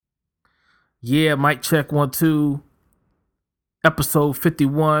Yeah, mic check 1 2, episode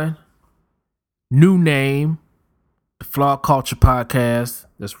 51. New name, the Flawed Culture Podcast.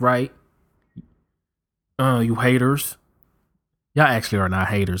 That's right. You haters. Y'all actually are not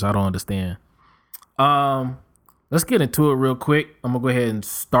haters. I don't understand. Um, let's get into it real quick. I'm gonna go ahead and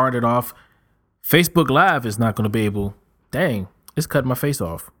start it off. Facebook Live is not gonna be able. Dang, it's cutting my face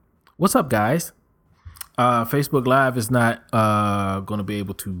off. What's up, guys? Facebook Live is not gonna be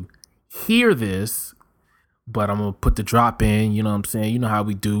able to hear this, but I'm gonna put the drop in. You know what I'm saying? You know how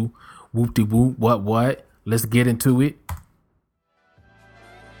we do. Whoop de whoop. What? Let's get into it.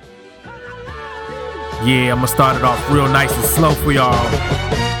 Yeah, I'm gonna start it off real nice and slow for y'all.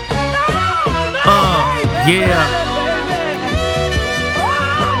 Yeah.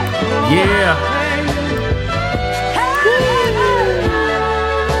 Yeah.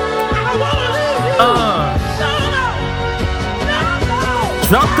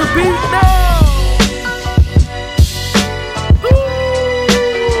 Drop the beat now.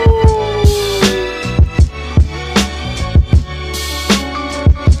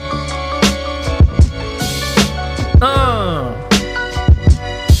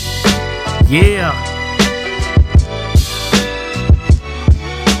 Yeah.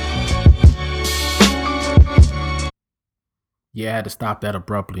 Yeah, I had to stop that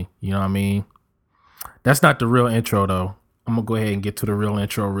abruptly. You know what I mean? That's not the real intro, though. I'm going to go ahead and get to the real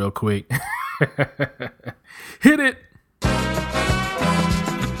intro real quick. Hit it. A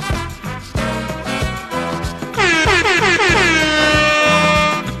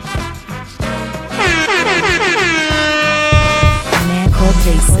man called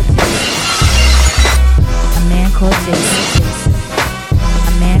Jason. A man called Jason.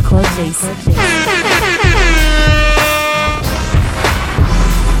 A man called Jason.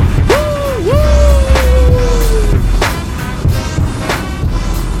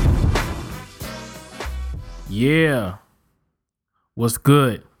 Yeah. What's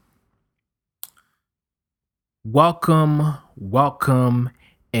good? Welcome,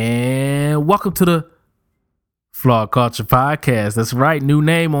 and welcome to the Flawed Culture Podcast. That's right, new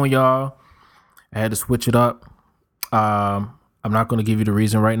name on y'all. I had to switch it up. I'm not going to give you the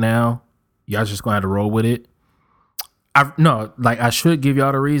reason right now. Y'all just going to have to roll with it. I should give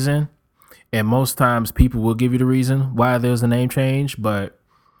y'all the reason, and most times people will give you the reason why there's a name change. But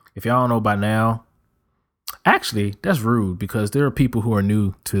if y'all don't know by now, actually, that's rude because there are people who are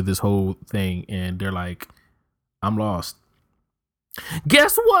new to this whole thing and they're like, I'm lost.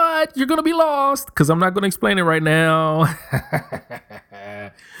 Guess what? You're going to be lost because I'm not going to explain it right now.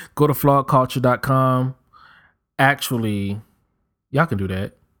 Go to flawedculture.com. Actually, y'all can do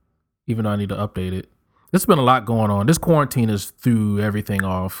that, even though I need to update it. There's been a lot going on. This quarantine has threw everything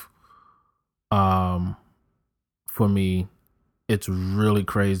off. For me, it's really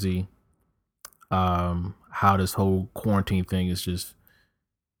crazy. How this whole quarantine thing is just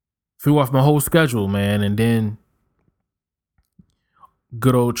threw off my whole schedule, man. And then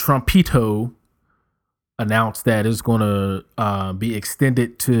good old Trumpito announced that it's going to be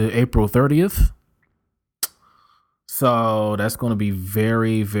extended to April 30th. So that's going to be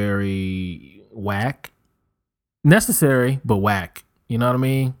very, very whack. Necessary, but whack. You know what I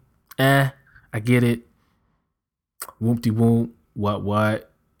mean? I get it. Whoop-de-whoop. What?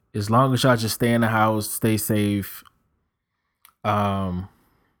 As long as y'all just stay in the house, stay safe. So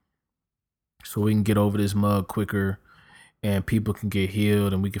we can get over this mug quicker and people can get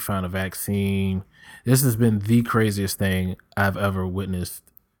healed and we can find a vaccine. This has been the craziest thing I've ever witnessed,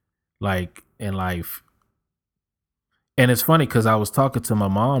 like, in life. And it's funny because I was talking to my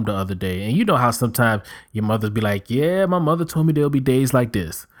mom the other day, and you know how sometimes your mothers be like, yeah, my mother told me there'll be days like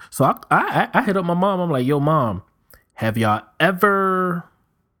this. So I hit up my mom. I'm like, yo, mom, have y'all ever,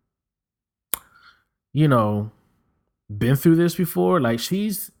 been through this before? Like,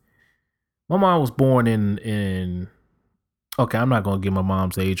 my mom was born in okay, I'm not going to give my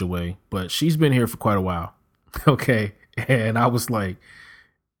mom's age away, but she's been here for quite a while. Okay. And I was like,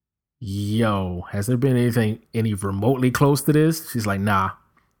 yo, has there been any remotely close to this? She's like, nah,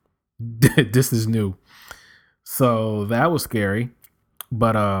 this is new. So that was scary.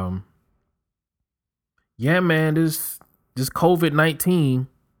 But yeah, man, this COVID-19.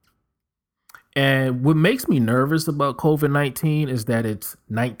 And what makes me nervous about COVID-19 is that it's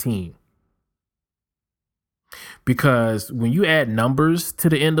 19. Because when you add numbers to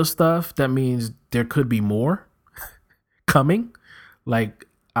the end of stuff, that means there could be more coming. Like,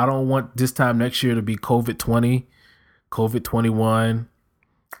 I don't want this time next year to be COVID-20, COVID-21.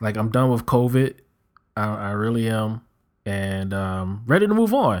 Like, I'm done with COVID. I really am. And ready to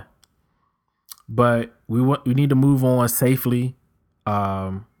move on. But we need to move on safely.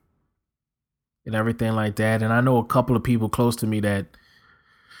 and everything like that. And I know a couple of people close to me that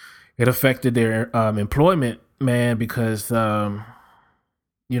it affected their employment, man, because certain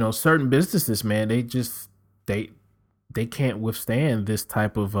businesses, man, they they can't withstand this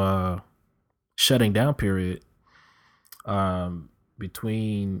type of shutting down period,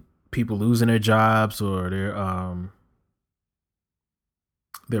 between people losing their jobs or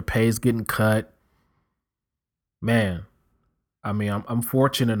their pays getting cut. Man, I mean, I'm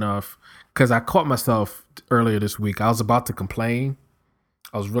fortunate enough because I caught myself earlier this week. I was about to complain.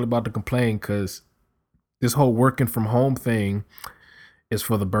 I was really about to complain because this whole working from home thing is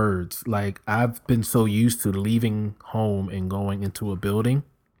for the birds. Like, I've been so used to leaving home and going into a building,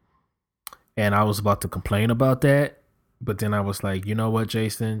 and I was about to complain about that. But then I was like, you know what,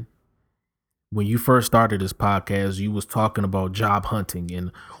 Jason? When you first started this podcast, you was talking about job hunting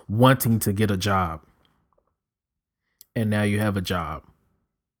and wanting to get a job. And now you have a job.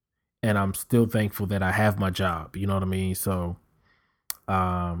 And I'm still thankful that I have my job. You know what I mean? So,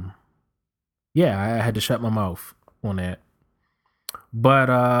 um, yeah, I had to shut my mouth on that. But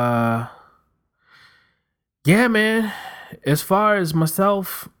yeah, man, as far as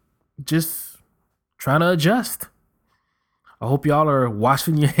myself, just trying to adjust. I hope y'all are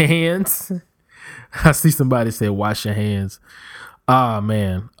washing your hands. I see somebody say wash your hands. Ah,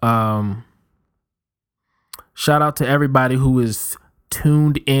 man. Shout out to everybody who is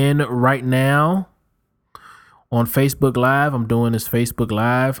tuned in right now on Facebook Live. I'm doing this Facebook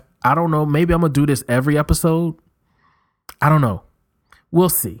Live. I don't know. Maybe I'm going to do this every episode. I don't know. We'll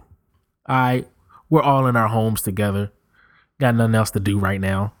see. We're all in our homes together. Got nothing else to do right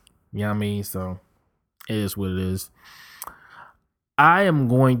now. You know what I mean? So it is what it is. I am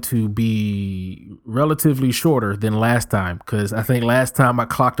going to be relatively shorter than last time because I think last time I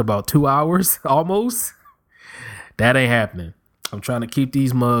clocked about 2 hours almost. That ain't happening. I'm trying to keep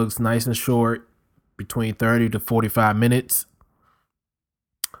these mugs nice and short, between 30 to 45 minutes.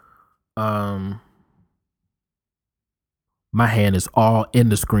 My hand is all in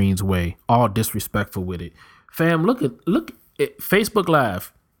the screen's way, all disrespectful with it. Fam, look at Facebook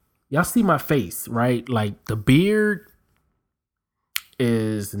Live. Y'all see my face, right? Like, the beard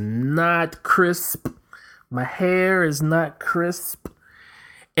is not crisp. My hair is not crisp.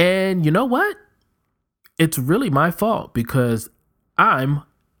 And you know what? It's really my fault because I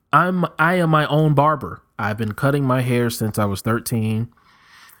am my own barber. I've been cutting my hair since I was 13.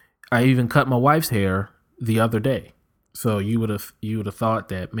 I even cut my wife's hair the other day. So you would have thought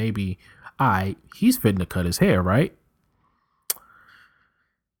that maybe he's fitting to cut his hair, right?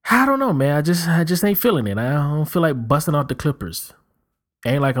 I don't know, man. I just ain't feeling it. I don't feel like busting out the clippers.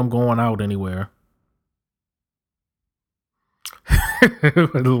 Ain't like I'm going out anywhere.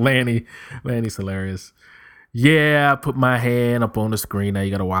 Lanny's hilarious. Yeah, I put my hand up on the screen. Now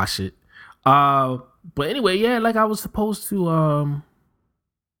you gotta wash it. But anyway, yeah, like I was supposed to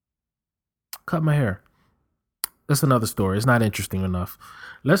cut my hair. That's another story. It's not interesting enough.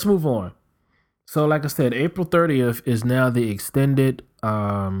 Let's move on. So, like I said, April 30th is now the extended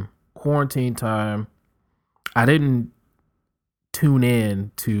quarantine time. I didn't tune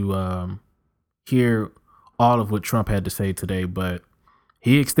in to hear all of what Trump had to say today, but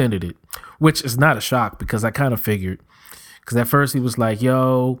he extended it, which is not a shock because I kind of figured. Because at first he was like,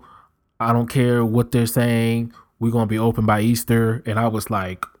 yo, I don't care what they're saying. We're going to be open by Easter. And I was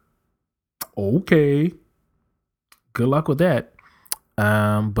like, okay, good luck with that.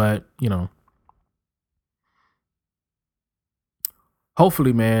 But,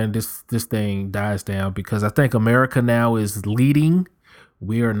 hopefully, man, this thing dies down because I think America now is leading.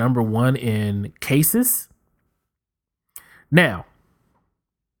 We are number one in cases. Now,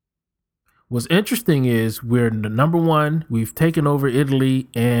 what's interesting is we're the number one. We've taken over Italy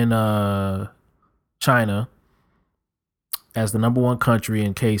and China as the number one country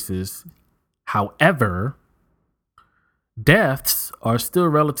in cases. However, deaths are still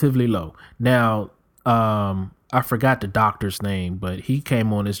relatively low. Now, I forgot the doctor's name, but he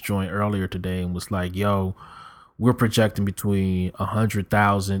came on this joint earlier today and was like, yo, we're projecting between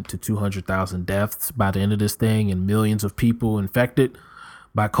 100,000 to 200,000 deaths by the end of this thing and millions of people infected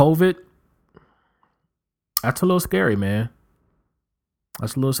by COVID. That's a little scary, man.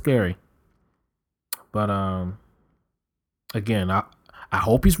 That's a little scary. But again, I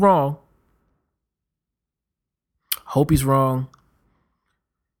hope he's wrong. Hope he's wrong.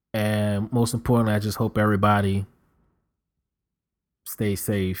 And most importantly, I just hope everybody stay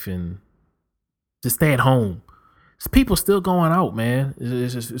safe and just stay at home. There's people still going out, man.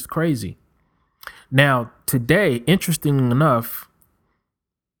 It's crazy. Now, today, interesting enough,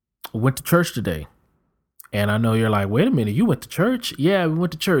 I went to church today. And I know you're like, wait a minute, you went to church? Yeah, we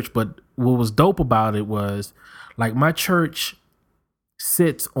went to church. But what was dope about it was like my church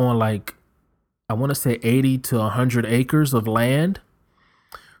sits on like, I want to say 80 to 100 acres of land.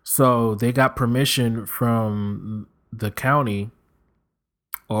 So they got permission from the county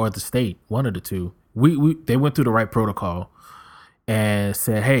or the state, one of the two. They went through the right protocol and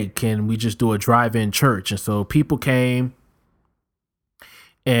said, hey, can we just do a drive-in church? And so people came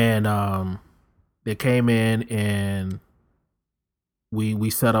and they came in and we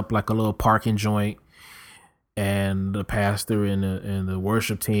set up like a little parking joint, and the pastor and the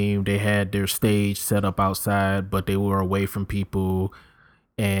worship team, they had their stage set up outside, but they were away from people.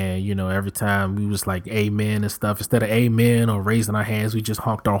 And you know, every time we was like amen and stuff, instead of amen or raising our hands, we just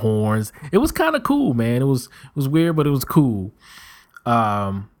honked our horns. It was kind of cool, man. It was weird, but it was cool.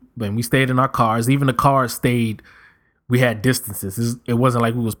 But we stayed in our cars. Even the cars stayed. We had distances. It wasn't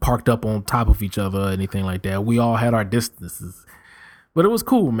like we was parked up on top of each other or anything like that. We all had our distances, but it was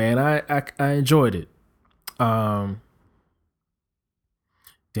cool, man. I enjoyed it. Then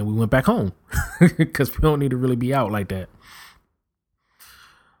we went back home because we don't need to really be out like that.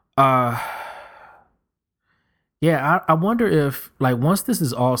 Yeah, I wonder if like once this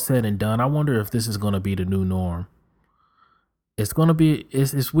is all said and done, I wonder if this is gonna be the new norm. It's gonna be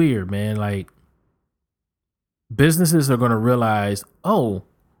it's weird, man. Like businesses are gonna realize, oh,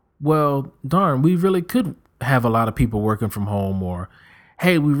 well, darn, we really could have a lot of people working from home, or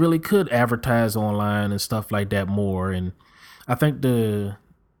hey, we really could advertise online and stuff like that more. And I think the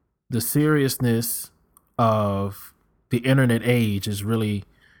seriousness of the internet age is really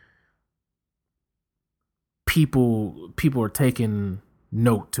people are taking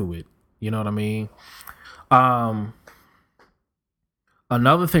note to it. You know what I mean?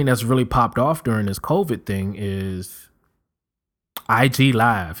 Another thing that's really popped off during this COVID thing is IG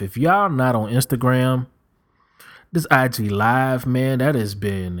Live. If y'all not on Instagram, this IG Live, man, that has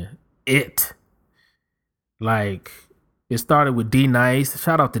been it. Like, it started with D Nice.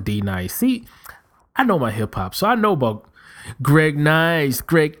 Shout out to D Nice. See, I know my hip hop, so I know about Greg Nice,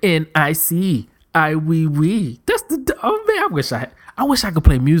 Greg Nice. That's the man. I wish I could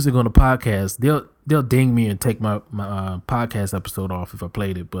play music on the podcast. They'll ding me and take my podcast episode off if I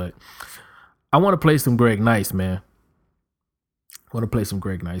played it. But I want to play some Greg Nice, man. I want to play some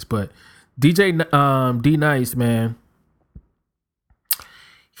Greg Nice. But DJ D Nice, man,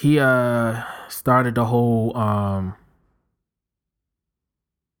 he started the whole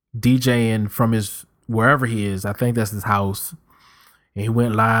DJing from his wherever he is. I think that's his house. And he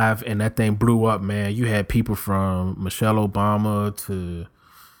went live, and that thing blew up, man. You had people from Michelle Obama to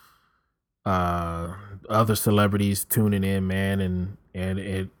other celebrities tuning in, man, and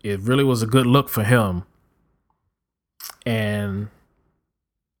it really was a good look for him. And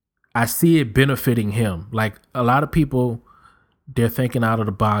I see it benefiting him. Like a lot of people, they're thinking out of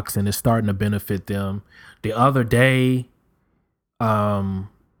the box, and it's starting to benefit them. The other day, see, I'm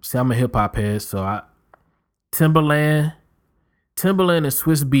a hip hop head, so Timberland and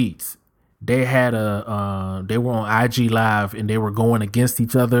Swiss Beats, they had they were on IG Live, and they were going against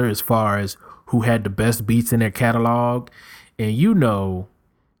each other as far as who had the best beats in their catalog. And you know,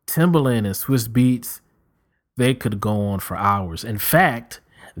 Timberland and Swiss Beats, they could go on for hours. In fact,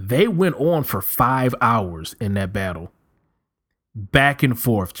 they went on for 5 hours in that battle, back and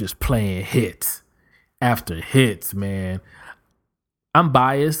forth, just playing hits after hits, man. I'm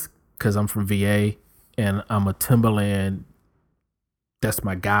biased because I'm from VA and I'm a Timberland. That's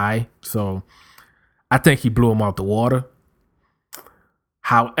my guy. So I think he blew him out the water.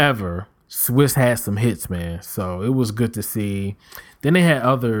 However, Swiss had some hits, man. So it was good to see. Then they had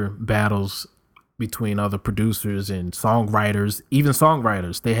other battles between other producers and songwriters, even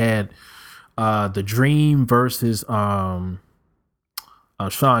songwriters. They had The Dream versus Sean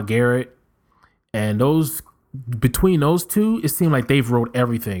Garrett. And between those two, it seemed like they've wrote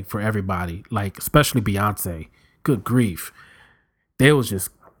everything for everybody, like especially Beyonce. Good grief. It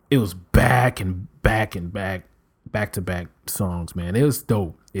was back to back songs, man. It was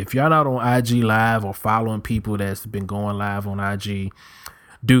dope. If y'all not on IG Live or following people that's been going live on IG,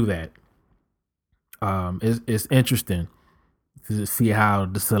 do that. It's interesting to see how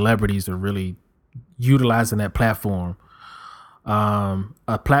the celebrities are really utilizing that platform.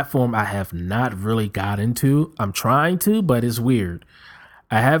 A platform I have not really got into. I'm trying to, but it's weird.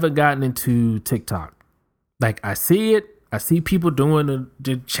 I haven't gotten into TikTok. Like I see it. I see people doing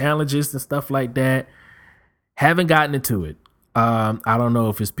the challenges and stuff like that. Haven't gotten into it. I don't know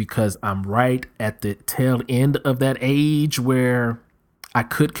if it's because I'm right at the tail end of that age where I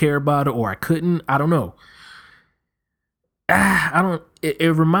could care about it or I couldn't. I don't know. I don't.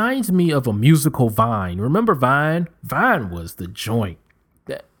 It reminds me of a musical Vine. Remember Vine? Vine was the joint.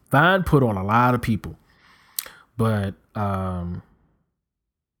 That Vine put on a lot of people, but I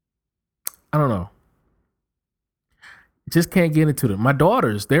don't know. Just can't get into it. My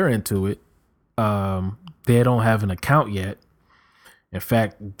daughters, they're into it. They don't have an account yet. In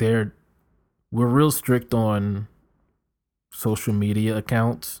fact, we're real strict on social media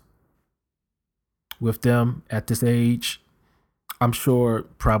accounts with them at this age. I'm sure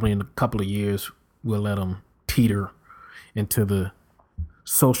probably in a couple of years we'll let them teeter into the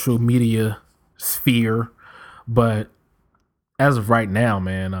social media sphere, but as of right now,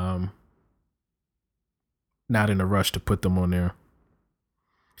 man, not in a rush to put them on there.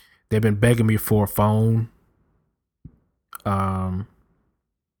 They've been begging me for a phone, um,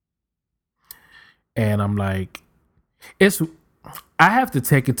 and I'm like, it's. I have to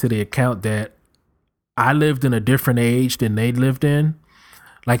take into the account that I lived in a different age than they lived in.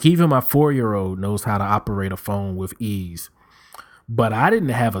 Like even my 4-year-old knows how to operate a phone with ease. But I didn't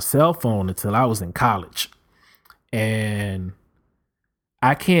have a cell phone until I was in college. And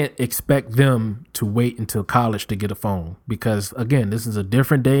I can't expect them to wait until college to get a phone because again, this is a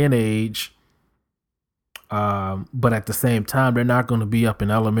different day and age. But at the same time, they're not going to be up in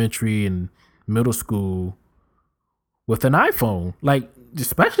elementary and middle school with an iPhone. Like,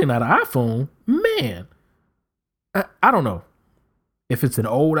 especially not an iPhone, man. I don't know if it's an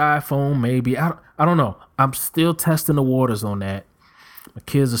old iPhone. Maybe I don't know. I'm still testing the waters on that. My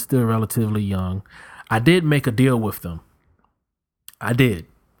kids are still relatively young. I did make a deal with them. I did.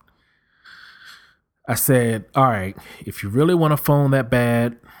 I said, all right, if you really want a phone that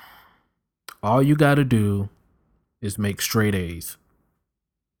bad, all you got to do is make straight A's.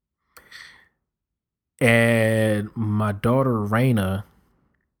 And my daughter, Raina,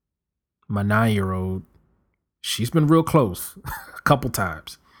 my 9-year-old, she's been real close a couple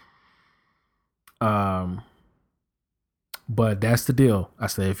times. But that's the deal. I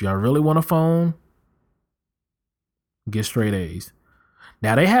said, if y'all really want a phone, get straight A's.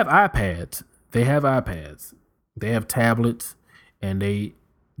 Now they have iPads. They have tablets, and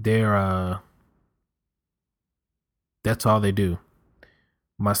they're that's all they do.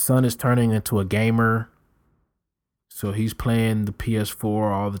 My son is turning into a gamer, so he's playing the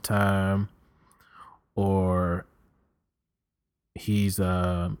PS4 all the time, or he's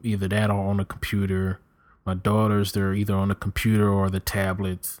either that or on a computer. My daughters, they're either on the computer or the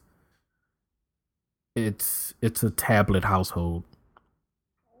tablets. It's a tablet household.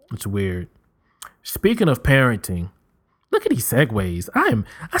 It's weird. Speaking of parenting, look at these segues. I'm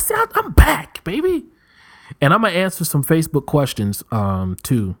back, baby. And I'm gonna answer some Facebook questions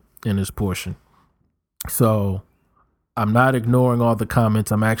too in this portion. So I'm not ignoring all the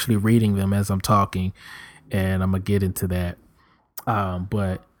comments. I'm actually reading them as I'm talking, and I'm gonna get into that.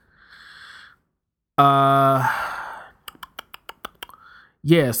 But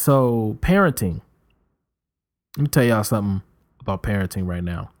yeah, so parenting. Let me tell y'all something about parenting right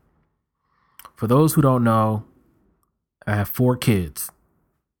now. For those who don't know, I have 4 kids.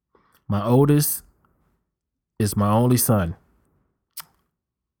 My oldest is my only son.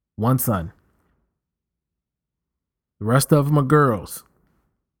 One son. The rest of them are girls.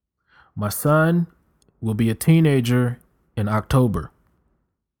 My son will be a teenager in October.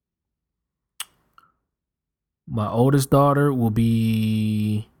 My oldest daughter will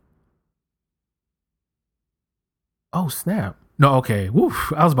be... Oh, snap. No, okay.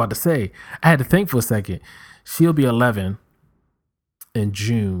 Woof. I was about to say, I had to think for a second. She'll be 11 in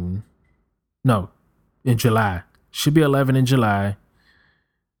June. No, in July. She'll be 11 in July.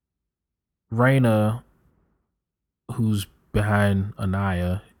 Raina, who's behind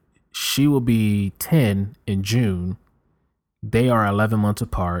Anaya, she will be 10 in June. They are 11 months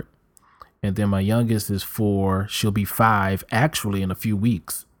apart. And then my youngest is 4. She'll be 5 actually in a few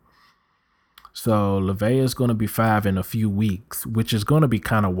weeks. So LaVea is going to be 5 in a few weeks, which is going to be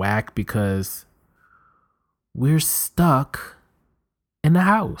kind of whack because we're stuck in the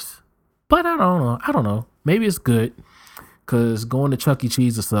house. But I don't know. Maybe it's good because going to Chuck E.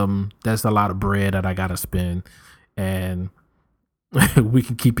 Cheese or something, that's a lot of bread that I got to spend. And we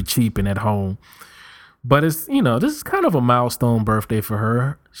can keep it cheap and at home. But it's, this is kind of a milestone birthday for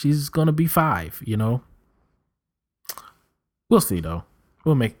her. She's going to be 5, We'll see though.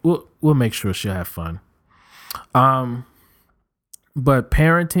 We'll make sure she'll have fun. But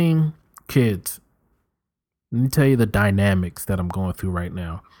parenting kids, let me tell you the dynamics that I'm going through right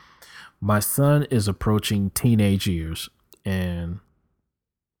now. My son is approaching teenage years, and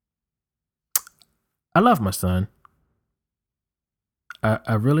I love my son.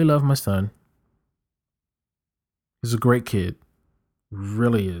 I really love my son. He's a great kid.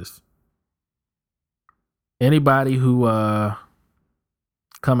 Really is. Anybody who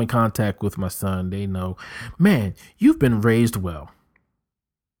come in contact with my son, they know, man, you've been raised well.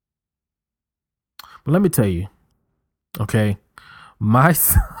 But let me tell you, okay, my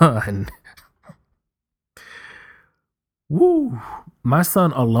son, my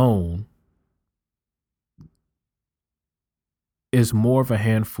son alone is more of a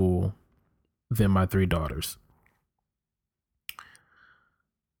handful than my 3 daughters.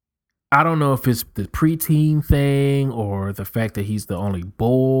 I don't know if it's the preteen thing or the fact that he's the only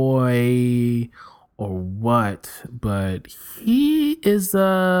boy or what, but he is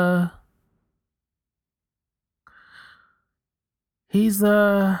he's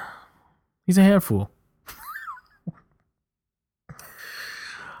a handful.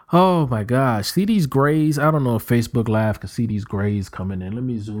 Oh my gosh. See these grays? I don't know if Facebook Live can see these grays coming in. Let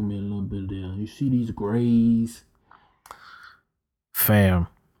me zoom in a little bit there. You see these grays? Fam.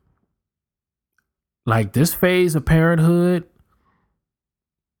 Like this phase of parenthood,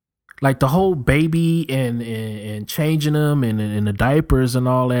 like the whole baby and changing them and the diapers and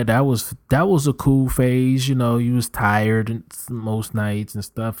all that, that was a cool phase. You know, you was tired most nights and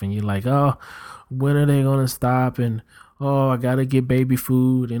stuff, and you're like, oh, when are they gonna stop? And oh, I gotta get baby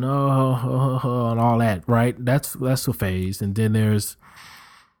food and and all that, right? That's a phase. And then there's,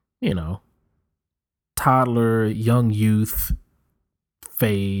 you know, toddler, young youth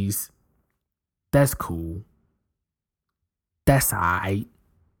phase. That's cool. That's alright.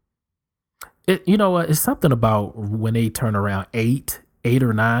 You know what? It's something about when they turn around 8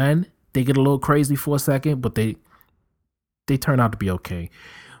 or 9, they get a little crazy for a second, but they turn out to be okay.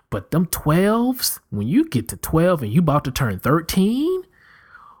 But them 12s, when you get to 12 and you about to turn 13,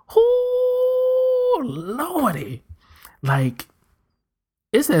 oh lordy, like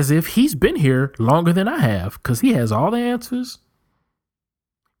it's as if he's been here longer than I have because he has all the answers.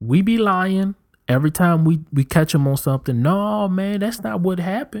 We be lying every time we catch him on something. No, man, that's not what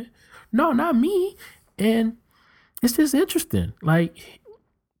happened. No, not me. And it's just interesting. Like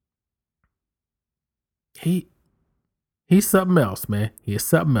he's something else, man. He's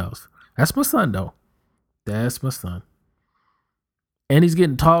something else. That's my son, though. That's my son. And he's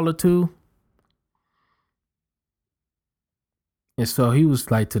getting taller too. And so he was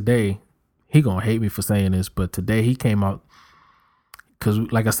like today, he gonna hate me for saying this, but today he came out because,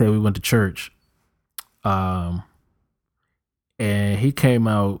 like I said, we went to church. And he came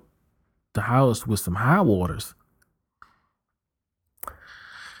out the house with some high waters.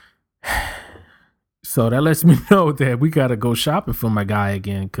 So that lets me know that we gotta go shopping for my guy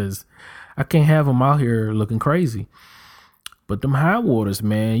again, because I can't have him out here looking crazy. But them high waters,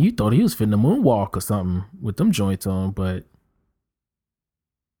 man, you thought he was finna moonwalk or something with them joints on, but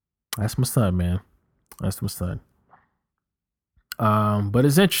that's my son, man. That's my son. But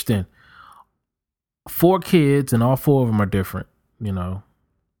it's interesting. 4 kids and all 4 of them are different, you know,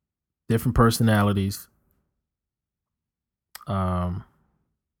 different personalities. I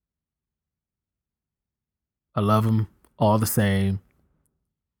love them all the same.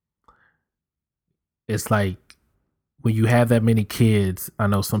 It's like when you have that many kids, I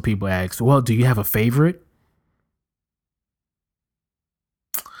know some people ask, well, do you have a favorite?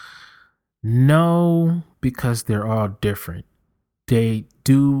 No, because they're all different. They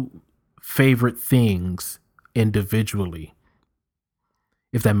do favorite things individually,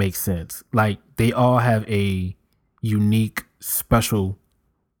 if that makes sense. Like they all have a unique, special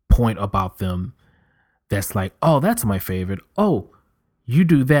point about them that's like, oh, that's my favorite. Oh, you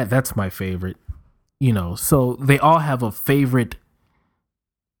do that, that's my favorite. You know, so they all have a favorite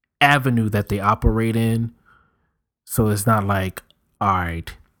avenue that they operate in. So it's not like, all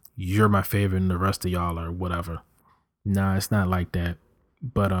right, you're my favorite and the rest of y'all are whatever. Nah, it's not like that.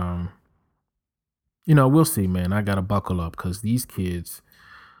 But you know, we'll see, man. I gotta buckle up because these kids,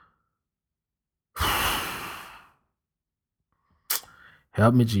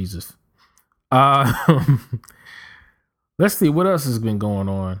 help me, Jesus. Let's see what else has been going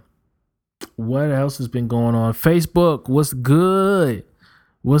on. What else has been going on? Facebook, what's good?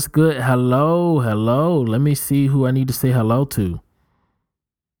 What's good? Hello. Let me see who I need to say hello to.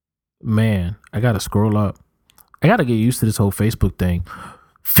 Man, I gotta scroll up. I gotta get used to this whole Facebook thing.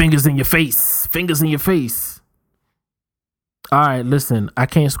 Fingers in your face. All right, listen, I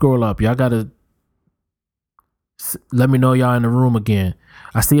can't scroll up. Y'all gotta let me know y'all in the room again.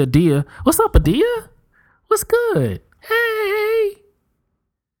 I see Adia. What's up, Adia? What's good? Hey.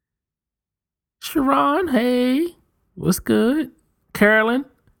 Sharon, hey. What's good? Carolyn,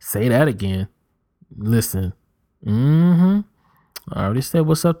 say that again. Listen. I already said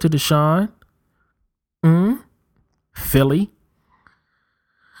what's up to Deshaun. Philly.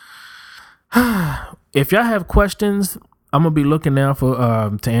 If y'all have questions, I'm gonna be looking now for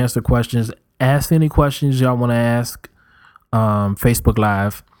to answer questions. Ask any questions y'all want to ask. Facebook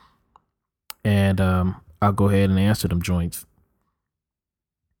Live, and I'll go ahead and answer them joints.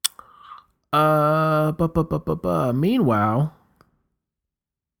 Meanwhile,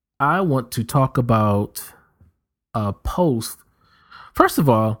 I want to talk about a post. First of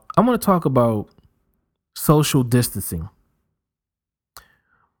all, I want to talk about social distancing,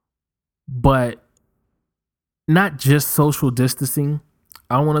 but not just social distancing.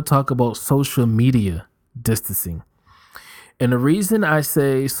 I want to talk about social media distancing. And the reason I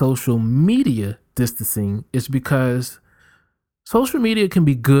say social media distancing is because social media can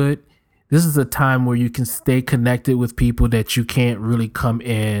be good. This is a time where you can stay connected with people that you can't really come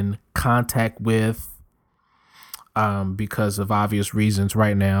in contact with because of obvious reasons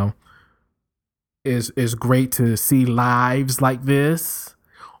right now. It's great to see lives like this,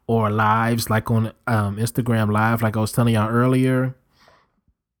 or lives like on Instagram Live, like I was telling y'all earlier.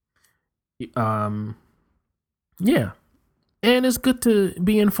 Yeah. And it's good to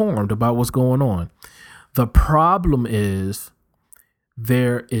be informed about what's going on. The problem is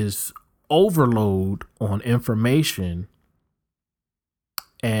there is overload on information,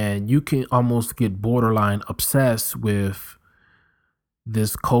 and you can almost get borderline obsessed with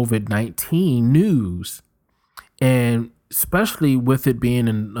this COVID-19 news. And especially with it being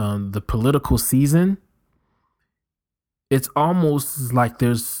in the political season, it's almost like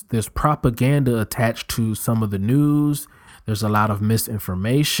there's propaganda attached to some of the news. There's a lot of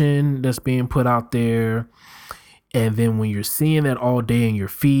misinformation that's being put out there. And then when you're seeing that all day in your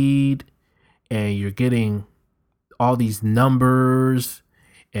feed, and you're getting all these numbers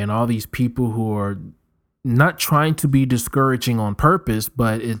and all these people who are not trying to be discouraging on purpose,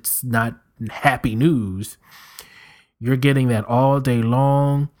 but it's not happy news. You're getting that all day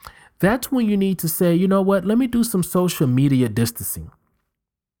long. That's when you need to say, you know what, let me do some social media distancing.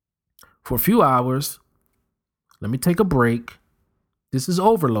 For a few hours, let me take a break. This is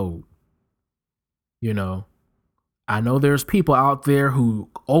overload. You know, I know there's people out there who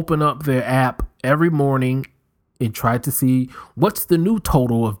open up their app every morning and try to see what's the new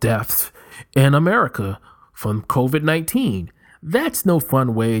total of deaths in America from COVID-19. That's no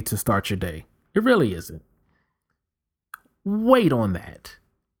fun way to start your day. It really isn't. Wait on that.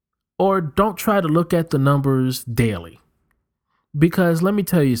 Or don't try to look at the numbers daily. Because let me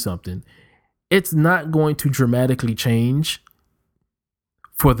tell you something. It's not going to dramatically change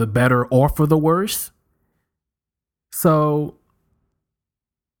for the better or for the worse. So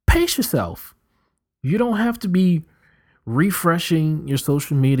pace yourself. You don't have to be refreshing your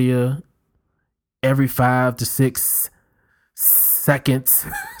social media every 5 to 6 seconds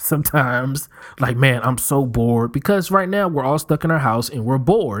sometimes. Like, man, I'm so bored, because right now we're all stuck in our house and we're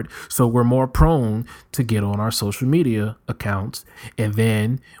bored. So we're more prone to get on our social media accounts. And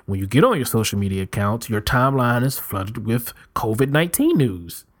then when you get on your social media accounts, your timeline is flooded with COVID-19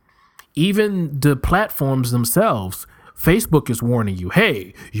 news. Even the platforms themselves, Facebook is warning you,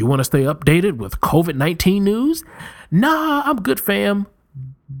 hey, you want to stay updated with COVID-19 news? Nah, I'm good, fam.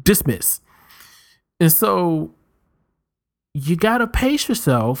 Dismiss. And so you got to pace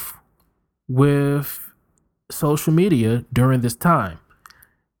yourself with social media during this time.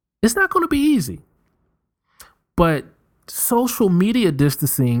 It's not going to be easy. But social media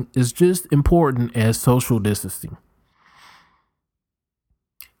distancing is just important as social distancing.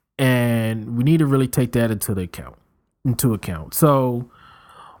 And we need to really take that into account. So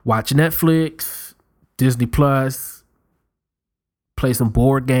watch Netflix, Disney Plus, play some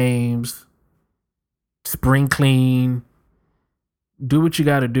board games, spring clean, do what you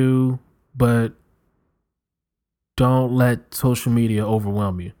got to do, but don't let social media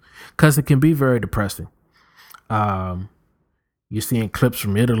overwhelm you, because it can be very depressing. You're seeing clips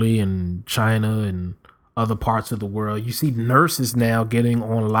from Italy and China and other parts of the world. You see nurses now getting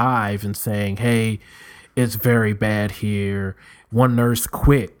on live and saying, hey, it's very bad here. One nurse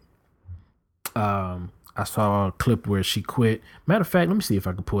quit. I saw a clip where she quit. Matter of fact, let me see if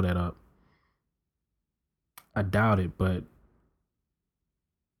I can pull that up. I doubt it, but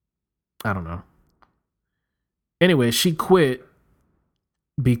I don't know. Anyway, she quit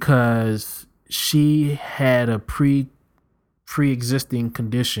because she had a pre-existing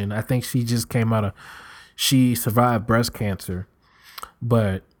condition. I think she survived breast cancer,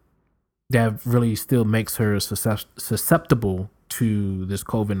 but that really still makes her susceptible to this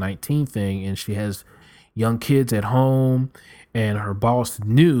COVID-19 thing. And she has young kids at home, and her boss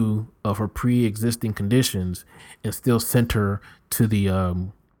knew of her pre-existing conditions and still sent her to the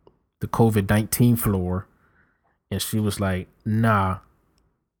COVID-19 floor. And she was like, nah,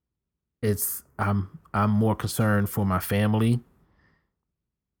 I'm more concerned for my family.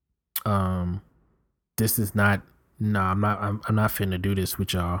 This is not, nah, I'm not finna do this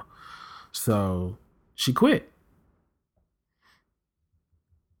with y'all. So she quit.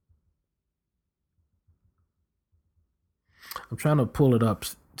 I'm trying to pull it up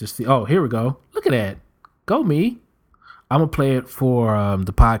to see. Oh, here we go. Look at that. Go me. I'm gonna play it for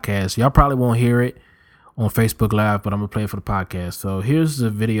the podcast. Y'all probably won't hear it on Facebook Live, but I'm gonna play it for the podcast. So here's the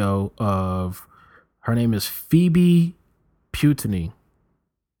video of her name is Phoebe Putney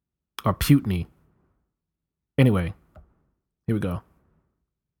or Putney. Anyway, here we go.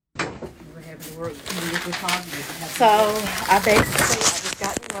 So I just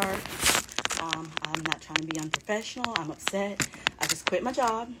got to work. I'm not trying to be unprofessional. I'm upset. I just quit my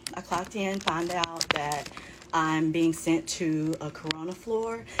job. I clocked in, found out that I'm being sent to a corona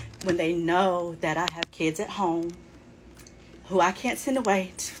floor when they know that I have kids at home who I can't send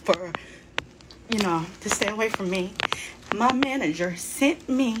away for, to stay away from me. My manager sent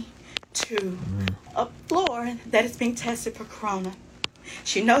me to a floor that is being tested for corona.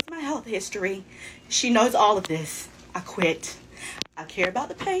 She knows my health history. She knows all of this. I quit. I care about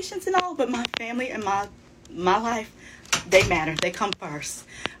the patients and all, but my family and my life, they matter. They come first.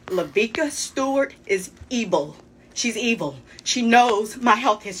 Lavika Stewart is evil. She's evil. She knows my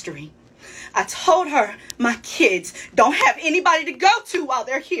health history. I told her my kids don't have anybody to go to while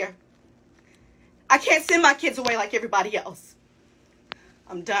they're here. I can't send my kids away like everybody else.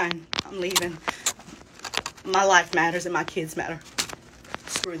 I'm done. I'm leaving. My life matters and my kids matter.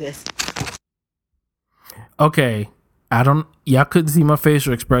 Screw this. Okay. Y'all couldn't see my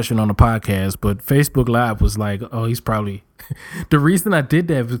facial expression on the podcast, but Facebook Live was like, oh, he's probably the reason I did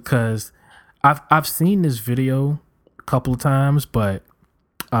that was because I've seen this video a couple of times, but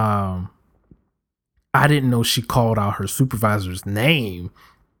I didn't know she called out her supervisor's name.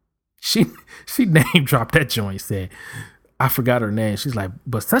 She name dropped that joint, said, I forgot her name. She's like,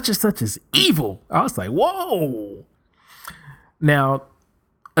 but such and such is evil. I was like, whoa. Now,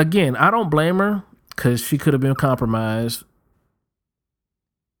 again, I don't blame her because she could have been compromised.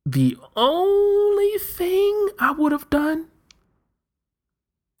 The only thing I would have done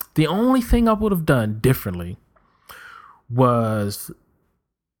differently was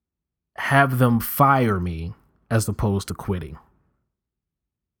have them fire me as opposed to quitting.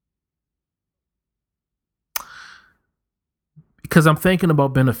 Because I'm thinking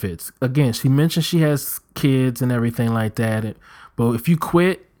about benefits. Again, she mentioned she has kids and everything like that. But if you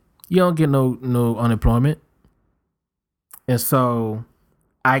quit, you don't get no unemployment. And so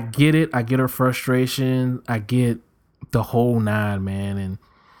I get it. I get her frustration. I get the whole nine, man. And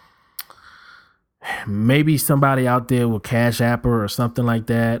maybe somebody out there will Cash App her or something like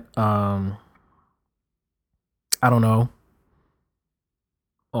that. I don't know.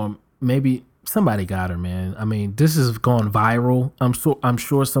 Or maybe somebody got her, man. I mean, this has gone viral. I'm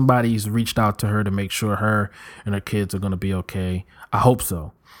sure somebody's reached out to her to make sure her and her kids are going to be okay. I hope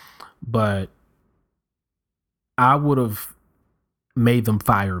so. But I would have made them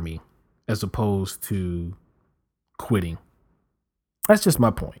fire me as opposed to quitting. That's just my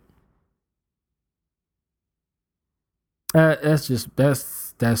point.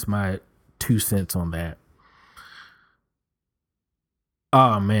 That's my 2 cents on that.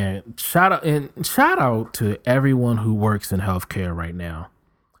 Oh man, shout out to everyone who works in healthcare right now.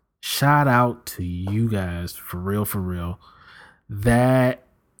 Shout out to you guys, for real. That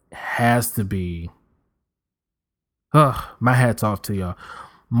has to be, my hat's off to y'all.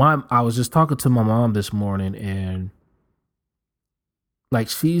 I was just talking to my mom this morning, and like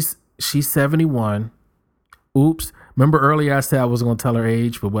she's 71. Oops. Remember earlier I said I wasn't gonna tell her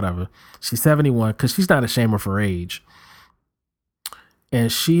age, but whatever. She's 71 because she's not ashamed of her age. And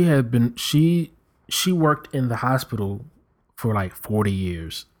she worked in the hospital for like 40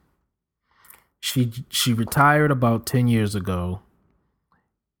 years. She retired about 10 years ago.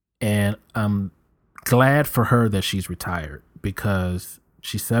 And I'm glad for her that she's retired because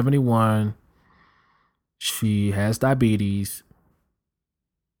she's 71. She has diabetes.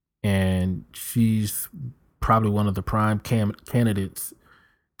 And she's probably one of the prime candidates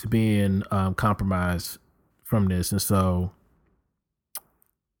to being compromised from this. And so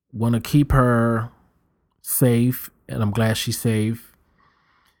want to keep her safe, and I'm glad she's safe.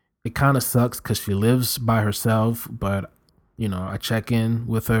 It kind of sucks because she lives by herself, but I check in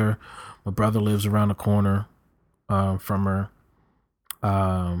with her. My brother lives around the corner from her,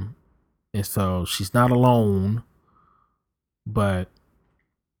 and so she's not alone. But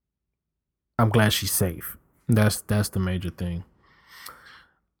I'm glad she's safe. That's the major thing.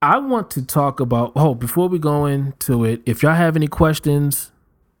 I want to talk about, oh, before we go into it, if y'all have any questions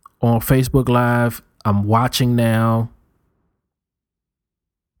on Facebook Live, I'm watching now.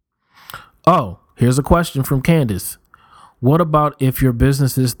 Oh, here's a question from Candace. What about if your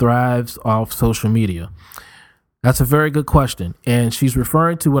business thrives off social media? That's a very good question. And she's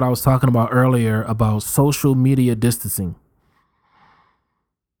referring to what I was talking about earlier about social media distancing.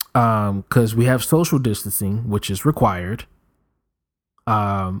 Because we have social distancing, which is required.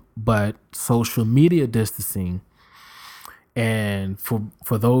 But social media distancing, and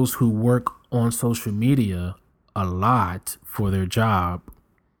for those who work on social media a lot for their job,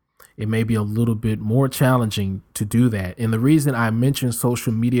 it may be a little bit more challenging to do that. And the reason I mentioned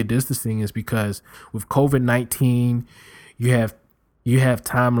social media distancing is because with COVID-19, you have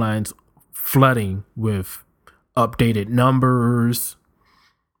timelines flooding with updated numbers,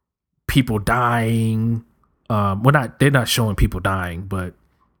 people dying. They're not showing people dying, but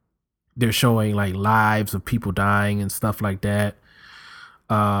they're showing like lives of people dying and stuff like that.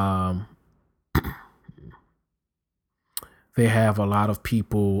 They have a lot of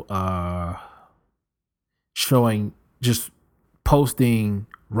people showing, just posting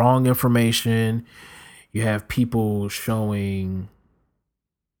wrong information. You have people showing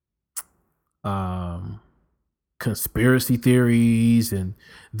conspiracy theories, and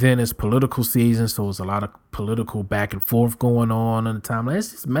then it's political season, so it's a lot of political back and forth going on the timeline.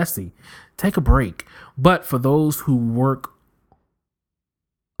 It's just messy. Take a break. But for those who work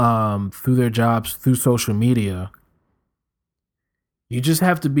through their jobs through social media, you just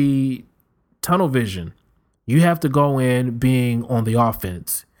have to be tunnel vision. You have to go in being on the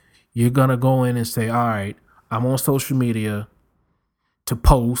offense. You're gonna go in and say, all right, I'm on social media to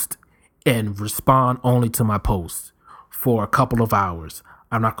post and respond only to my posts for a couple of hours.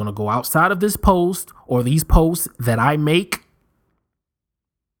 I'm not going to go outside of this post or these posts that I make.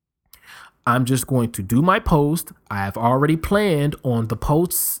 I'm just going to do my post. I have already planned on the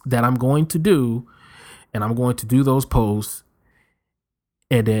posts that I'm going to do, and I'm going to do those posts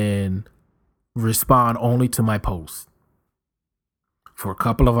and then respond only to my posts for a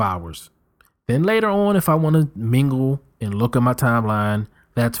couple of hours. Then later on, if I want to mingle and look at my timeline,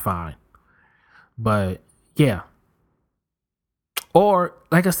 that's fine. But yeah. Or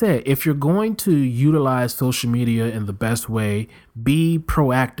like I said, if you're going to utilize social media in the best way, be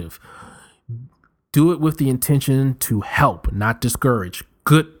proactive. Do it with the intention to help, not discourage.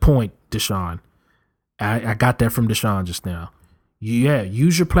 Good point, Deshaun. I got that from Deshaun just now. Yeah,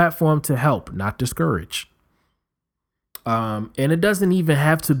 use your platform to help, not discourage. And it doesn't even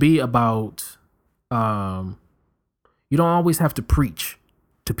have to be about, you don't always have to preach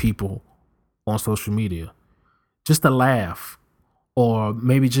to people on social media. Just a laugh, or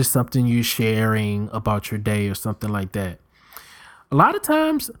maybe just something you're sharing about your day or something like that. A lot of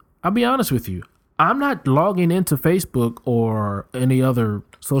times, I'll be honest with you, I'm not logging into Facebook or any other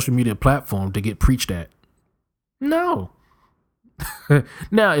social media platform to get preached at. No.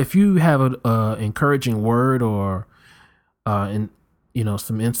 Now, if you have a encouraging word or some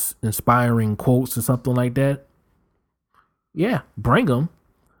inspiring quotes or something like that, yeah, bring them.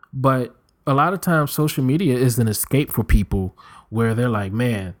 But a lot of times social media is an escape for people where they're like,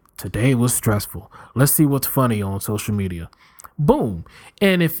 man, today was stressful. Let's see what's funny on social media. Boom.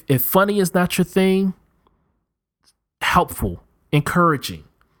 And if funny is not your thing, helpful, encouraging,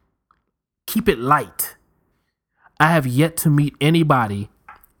 keep it light. I have yet to meet anybody.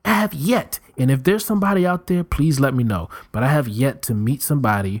 And if there's somebody out there, please let me know. But I have yet to meet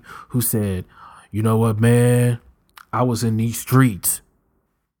somebody who said, you know what, man, I was in these streets,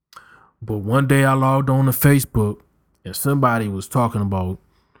 but one day I logged on to Facebook and somebody was talking about,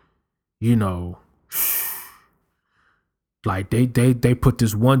 like they put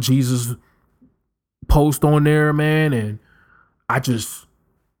this one Jesus post on there, man, and I just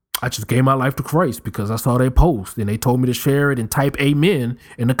gave my life to Christ because I saw their post and they told me to share it and type amen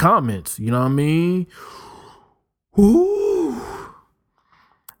in the comments. You know what I mean? Ooh.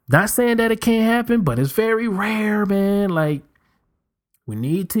 Not saying that it can't happen, but it's very rare, man. Like, we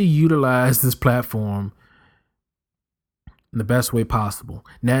need to utilize this platform in the best way possible.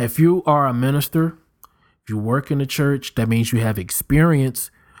 Now, if you are a minister, if you work in the church, that means you have experience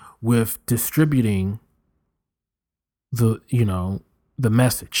with distributing the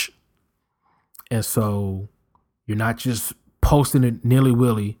message. And so you're not just posting it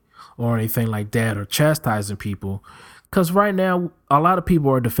nilly-willy or anything like that or chastising people. Because right now, a lot of people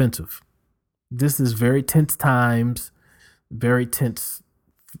are defensive. This is very tense times, very tense.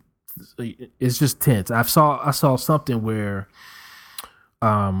 It's just tense. I saw something where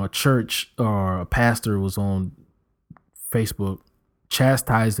a church or a pastor was on Facebook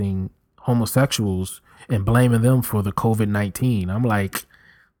chastising homosexuals and blaming them for the COVID-19. I'm like,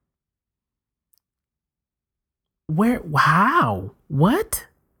 where? How? What?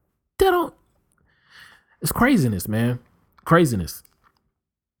 They don't. It's craziness, man. Craziness.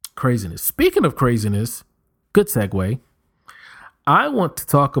 Speaking of craziness, good segue. I want to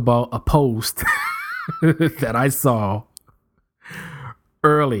talk about a post that I saw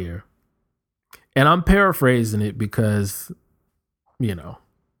earlier. And I'm paraphrasing it because,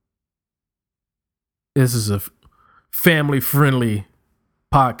 this is a family-friendly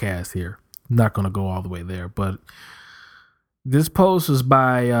podcast here. I'm not going to go all the way there, but this post was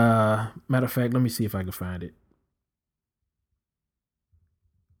by, matter of fact, let me see if I can find it.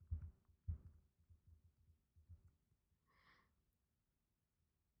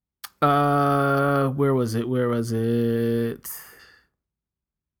 Where was it?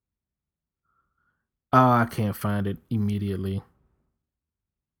 Oh, I can't find it immediately.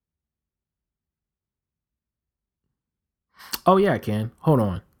 Oh yeah, I can. Hold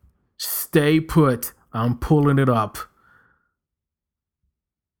on. Stay put. I'm pulling it up.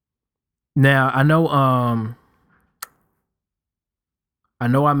 Now, I know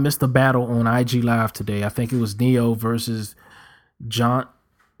I missed a battle on IG Live today. I think it was Neo versus Jontina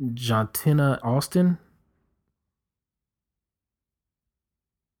Austin.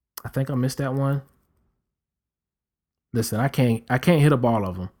 I think I missed that one. Listen, I can't hit up all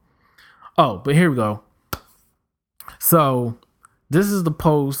of them. Oh, but here we go. So this is the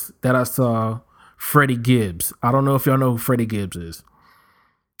post that I saw Freddie Gibbs. I don't know if y'all know who Freddie Gibbs is,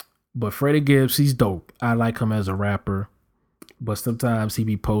 but Freddie Gibbs, he's dope. I like him as a rapper, but sometimes he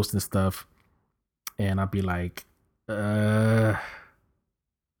be posting stuff and I'll be like,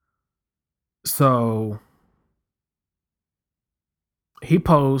 So he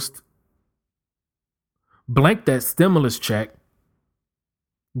posts, blank that stimulus check,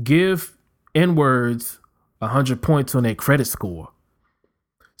 give N-words 100 points on their credit score.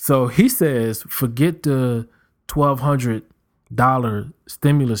 So he says, forget the $1,200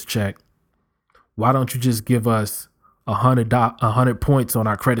 stimulus check. Why don't you just give us 100 points on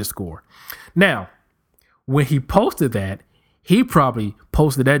our credit score? Now, when he posted that, he probably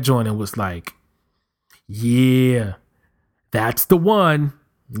posted that joint and was like, yeah, that's the one.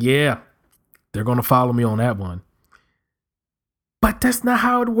 Yeah, they're going to follow me on that one. But that's not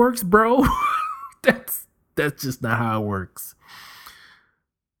how it works, bro. That's just not how it works.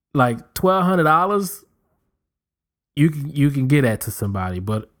 Like $1,200, you can get that to somebody,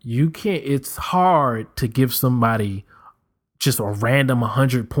 but you can't. It's hard to give somebody just a random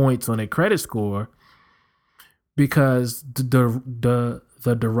 100 points on their credit score because the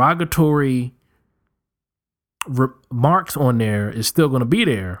derogatory remarks on there is still going to be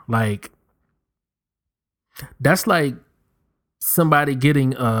there. Like that's like somebody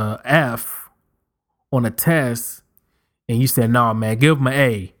getting a F on a test and you said, "No, man, give them an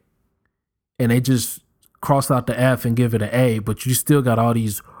A," and they just cross out the F and give it an A, but you still got all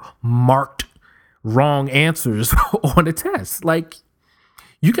these marked wrong answers on the test. Like,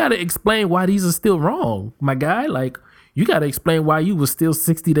 you got to explain why these are still wrong, my guy. Like, you got to explain why you were still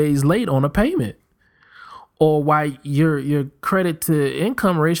 60 days late on a payment, or why your credit to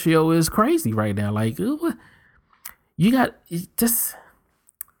income ratio is crazy right now. Like, you got just,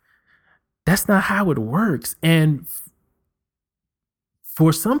 that's not how it works. And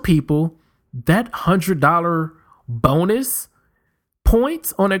for some people, that $100 bonus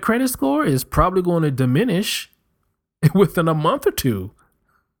points on their credit score is probably going to diminish within a month or two.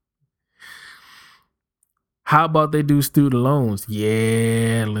 How about they do student loans?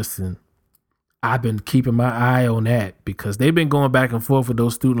 Yeah, listen, I've been keeping my eye on that because they've been going back and forth with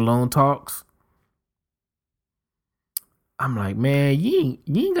those student loan talks. I'm like, man, you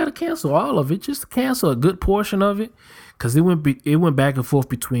ain't got to cancel all of it. Just cancel a good portion of it, because it went back and forth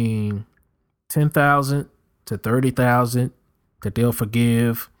between $10,000 to $30,000 that they'll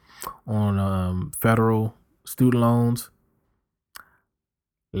forgive on federal student loans.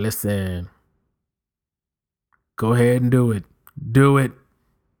 Listen, go ahead and do it. Do it.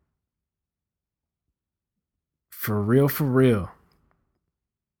 For real.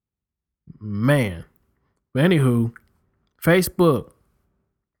 Man. But anywho, Facebook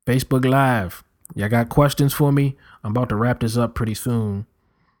Live. Y'all got questions for me? I'm about to wrap this up pretty soon.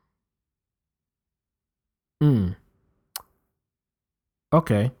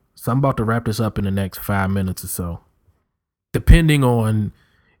 Okay, so I'm about to wrap this up in the next 5 minutes or so, depending on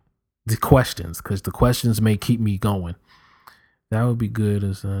the questions, because the questions may keep me going. That would be good.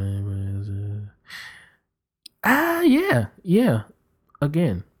 Yeah.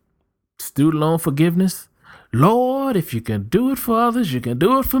 Again, student loan forgiveness. Lord, if you can do it for others, you can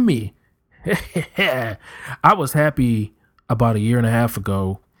do it for me. I was happy about a year and a half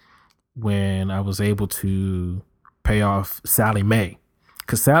ago when I was able to pay off Sally Mae.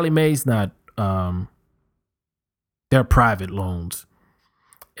 Because Sally Mae's not, they're private loans.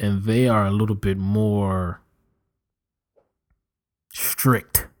 And they are a little bit more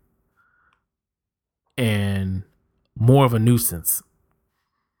strict and more of a nuisance.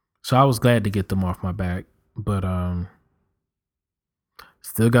 So I was glad to get them off my back. But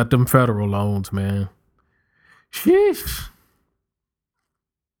still got them federal loans, man. Sheesh.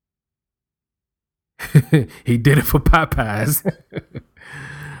 He did it for Popeyes.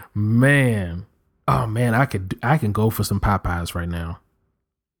 Man. Oh man, I can go for some Popeyes right now.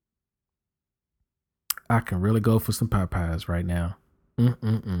 I can really go for some Popeyes right now.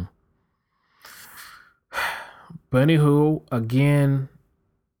 Mm-mm-mm. But anywho, again,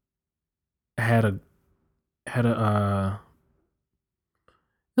 had a it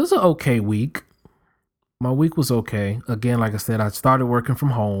was an okay week. My week was okay. Again, like I said, I started working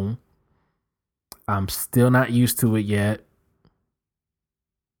from home. I'm still not used to it yet.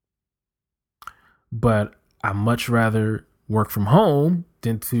 But I much rather work from home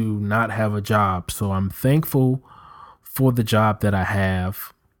than to not have a job. So I'm thankful for the job that I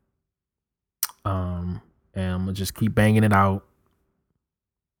have. And I'm gonna just keep banging it out.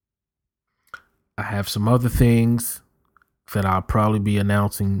 I have some other things that I'll probably be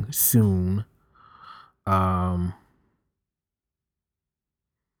announcing soon. And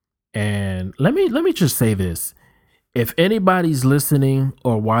let me just say this. If anybody's listening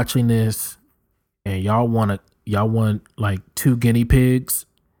or watching this and y'all want like 2 guinea pigs,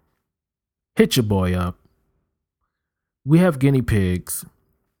 hit your boy up. We have guinea pigs.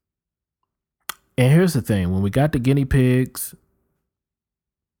 And here's the thing, when we got the guinea pigs,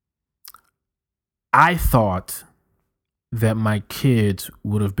 I thought that my kids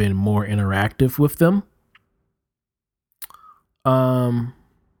would have been more interactive with them. But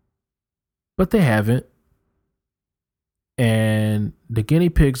they haven't. And the guinea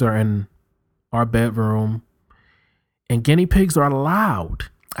pigs are in our bedroom. And guinea pigs are loud.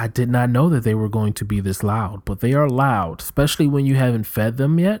 I did not know that they were going to be this loud, but they are loud, especially when you haven't fed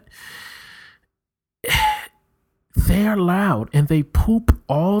them yet. They are loud and they poop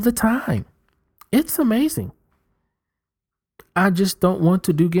all the time. It's amazing. I just don't want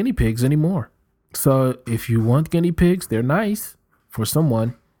to do guinea pigs anymore. So if you want guinea pigs, they're nice for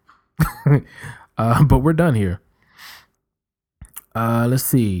someone. But we're done here. Let's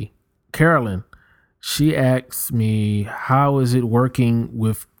see. Carolyn, she asks me, how is it working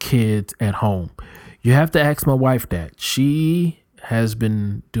with kids at home? You have to ask my wife that. She has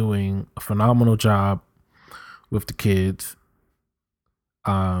been doing a phenomenal job with the kids.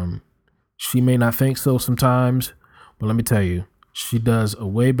 She may not think so sometimes, but let me tell you, she does a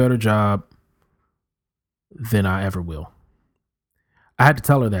way better job than I ever will. I had to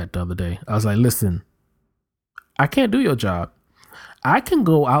tell her that the other day. I was like, listen, I can't do your job. I can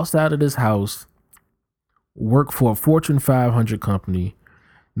go outside of this house, work for a Fortune 500 company,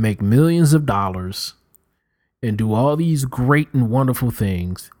 make millions of dollars, and do all these great and wonderful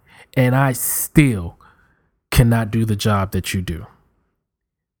things, and I still cannot do the job that you do.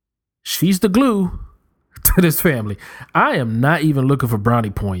 She's the glue to this family. I am not even looking for brownie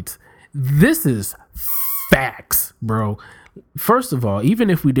points. This is facts, bro. First of all, even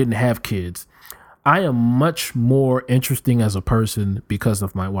if we didn't have kids, I am much more interesting as a person because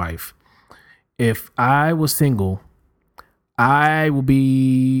of my wife. If I was single, I will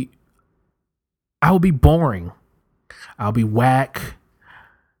be boring. I'll be whack.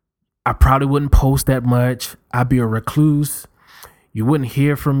 I probably wouldn't post that much. I'd be a recluse. You wouldn't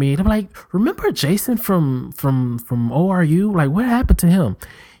hear from me. They'd be like, remember Jason from ORU? Like, what happened to him?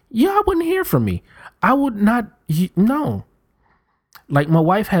 Yeah, I wouldn't hear from me. I would not, no. Like, my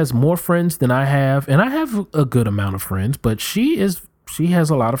wife has more friends than I have, and I have a good amount of friends, but she has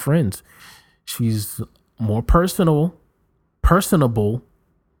a lot of friends. She's more personable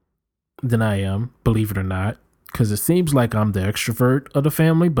than I am, believe it or not, because it seems like I'm the extrovert of the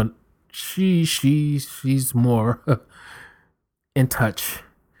family, but she's more in touch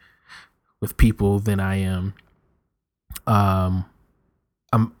with people than I am. I'm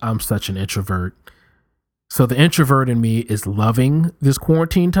such an introvert. So the introvert in me is loving this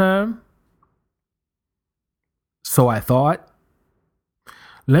quarantine time. So I thought,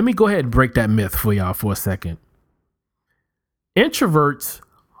 let me go ahead and break that myth for y'all for a second. Introverts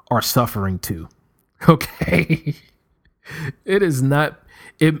are suffering too. Okay. It is not,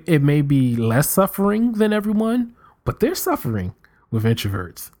 it may be less suffering than everyone, but they're suffering with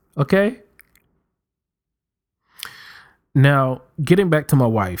introverts. Okay. Now, getting back to my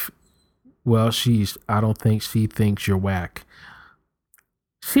wife. Well, I don't think she thinks you're whack.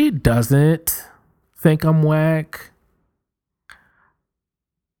 She doesn't think I'm whack.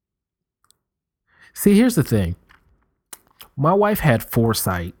 See, here's the thing. My wife had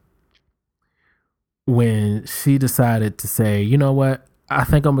foresight when she decided to say, you know what? I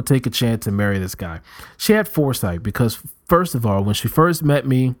think I'm going to take a chance and marry this guy. She had foresight because, first of all, when she first met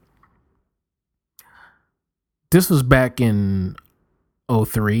me, this was back in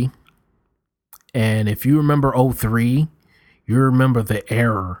 '03. And if you remember '03, you remember the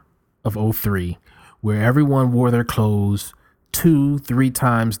era of '03 where everyone wore their clothes 2-3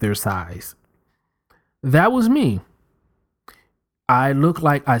 times their size. That was me. I looked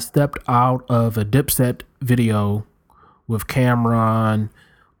like I stepped out of a Dipset video with Cameron,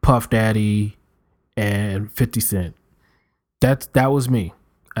 Puff Daddy, and 50 Cent. That was me.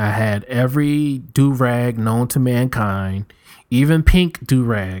 I had every do-rag known to mankind, even pink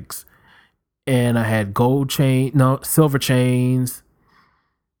do-rags. And I had silver chains,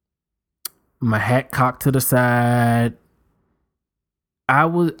 my hat cocked to the side. I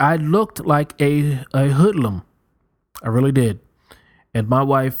looked like a hoodlum. I really did. And my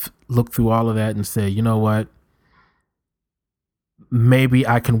wife looked through all of that and said, you know what? Maybe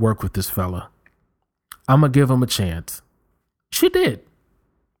I can work with this fella. I'm going to give him a chance. She did.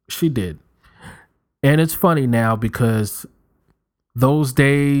 She did. And it's funny now because those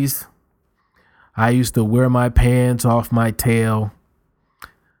days I used to wear my pants off my tail,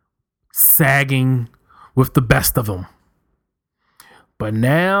 sagging with the best of them. But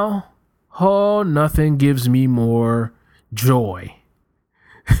now, nothing gives me more joy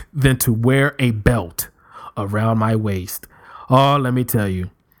than to wear a belt around my waist. Oh, let me tell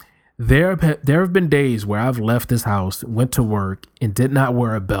you, there have been days where I've left this house, went to work, and did not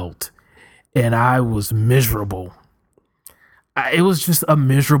wear a belt, and I was miserable. It was just a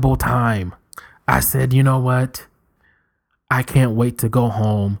miserable time. I said, you know what? I can't wait to go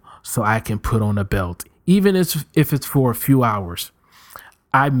home so I can put on a belt, even if it's for a few hours.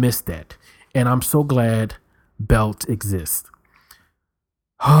 I miss that, and I'm so glad belt exists.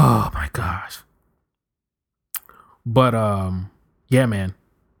 Oh my gosh. But yeah, man.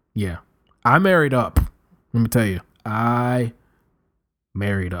 Yeah. I married up. Let me tell you. I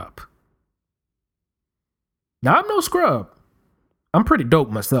married up. Now I'm no scrub. I'm pretty dope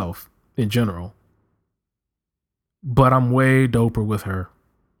myself in general. But I'm way doper with her.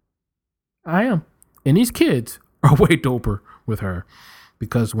 I am. And these kids are way doper with her.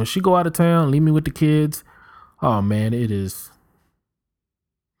 Because when she go out of town, leave me with the kids, oh man, it is.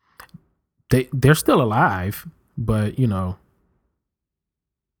 They're still alive, but you know.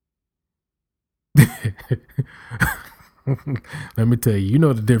 Let me tell you, you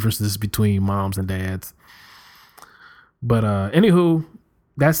know the differences between moms and dads. But anywho,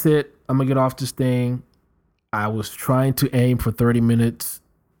 that's it. I'm gonna get off this thing. I was trying to aim for 30 minutes.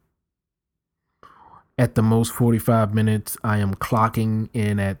 At the most 45 minutes. I am clocking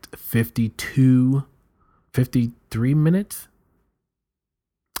in at 53 minutes.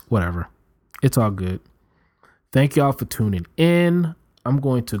 Whatever. It's all good. Thank y'all for tuning in. I'm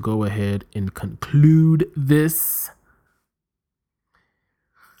going to go ahead and conclude this.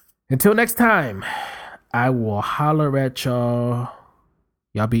 Until next time, I will holler at y'all.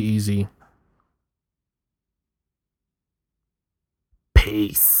 Y'all be easy.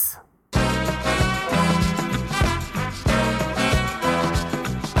 Peace.